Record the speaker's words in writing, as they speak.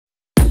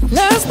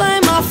Last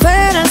night my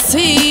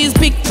fantasies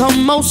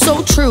become oh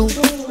so true.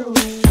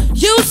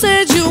 You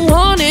said you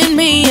wanted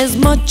me as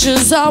much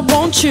as I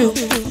want you.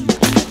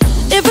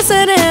 If I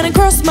said it hadn't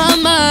crossed my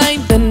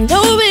mind, then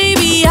no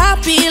baby,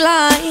 I'd be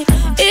lying.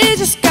 It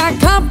just got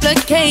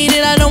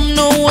complicated, I don't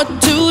know what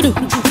to do.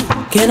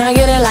 Can I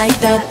get it like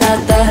that,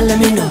 that, that? Let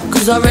me know,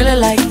 cause I really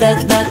like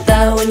that, that,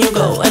 that when you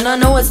go. And I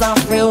know it's not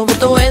real, but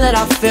the way that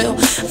I feel,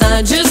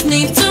 I just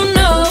need to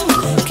know.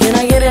 Can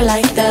I get it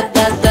like that,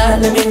 that, that?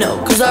 Let me know,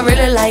 cause I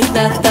really like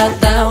that, that,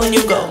 that when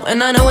you go.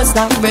 And I know it's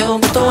not real,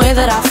 but the way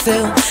that I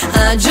feel,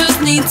 I just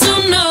need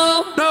to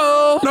know.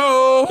 No,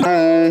 no.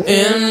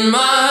 In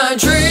my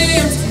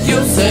dreams,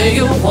 you say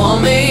you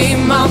want me,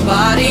 my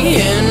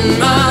body. In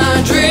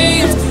my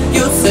dreams,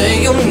 you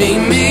say you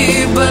need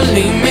me,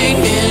 believe me.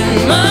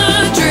 In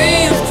my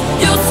dreams,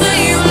 you say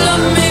you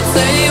love me,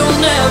 say you'll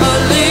never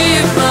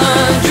leave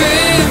my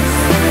dreams.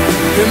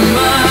 In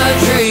my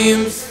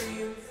dreams,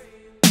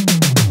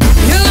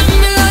 you love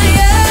me like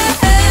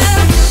yeah,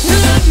 you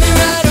love me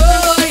right,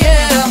 oh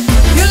yeah.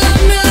 You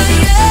love me like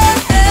yeah,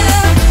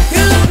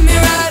 you love me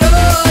right, oh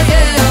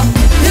yeah.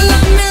 You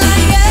love me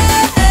like yeah,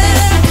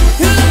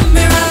 you love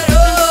me right, oh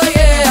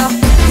yeah.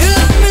 You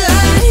love me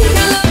like, you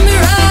love me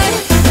right.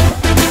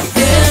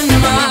 In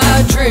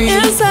my dreams,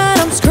 inside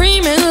I'm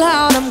screaming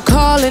loud, I'm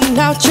calling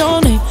out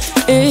your name.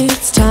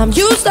 It's time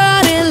you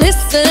started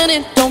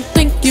listening, don't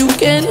think you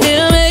can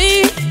hear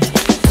me.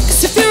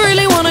 Cause if you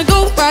really wanna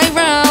go right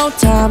round,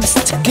 time is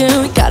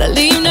ticking, we gotta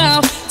leave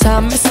now.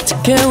 Time is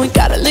ticking, we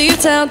gotta leave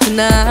town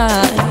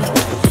tonight.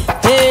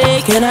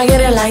 Hey, can I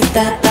get it like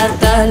that, that,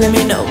 that? Let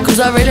me know, cause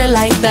I really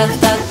like that,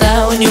 that,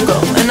 that when you go.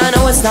 And I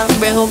know it's not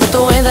real, but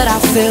the way that I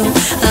feel,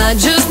 I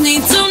just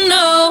need to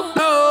know.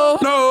 No,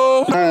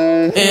 no.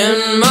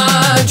 In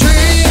my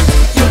dreams,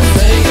 you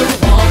say you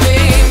want me,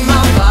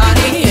 my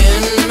body.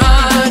 In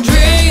my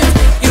dreams,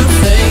 you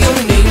say you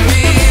need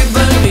me,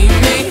 believe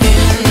me.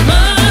 In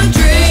my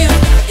dreams,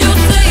 you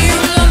say you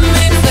love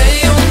me, say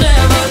you'll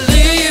never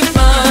leave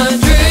my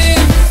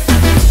dreams.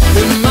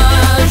 In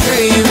my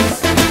dreams,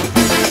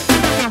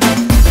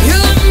 you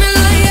love me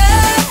like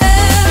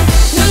yeah,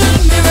 you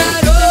love me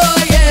right, oh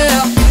yeah.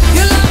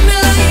 You love me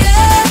like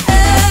yeah,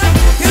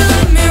 you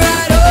love me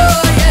right, oh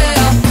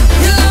yeah.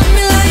 You love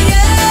me like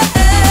yeah,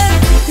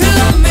 you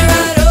love me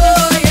right, oh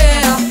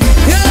yeah.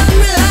 You love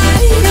me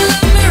like, you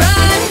love me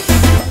right.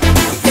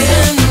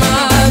 In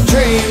my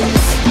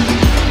dreams,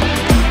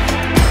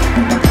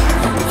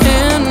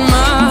 in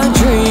my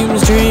dreams,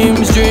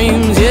 dreams,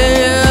 dreams,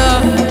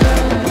 yeah.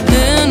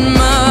 In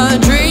my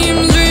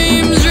dreams,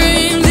 dreams,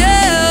 dreams,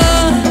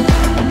 yeah.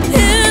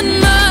 In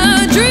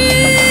my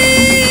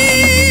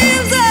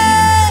dreams,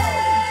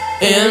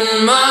 yeah.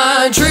 In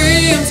my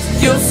dreams,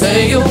 you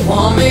say you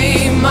want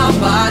me, my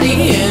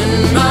body.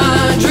 In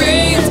my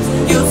dreams,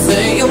 you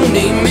say you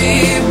need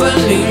me,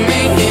 believe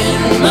me.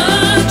 In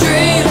my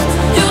dreams,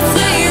 you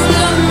say you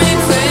love me,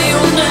 say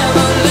you'll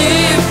never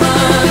leave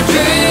my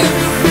dreams.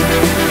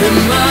 In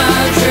my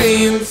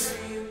dreams,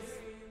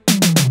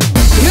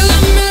 you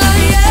love me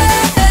like yeah,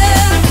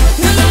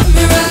 you love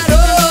me right, oh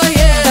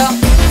yeah.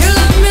 You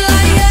love me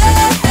like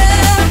yeah,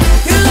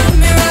 you love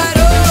me right,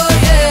 oh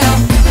yeah.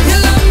 You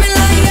love me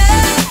like yeah,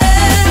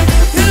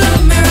 you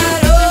love me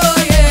right, oh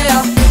yeah.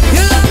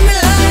 You love me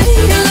like,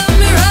 you love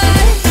me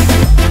right.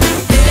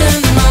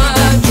 In my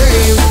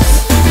dreams,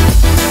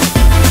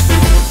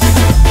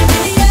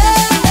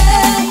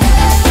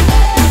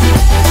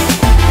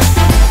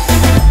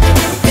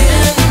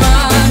 in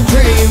my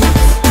dreams.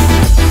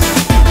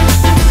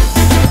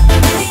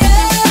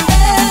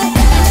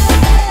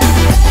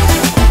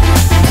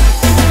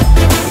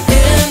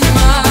 In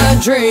my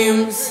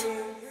dreams.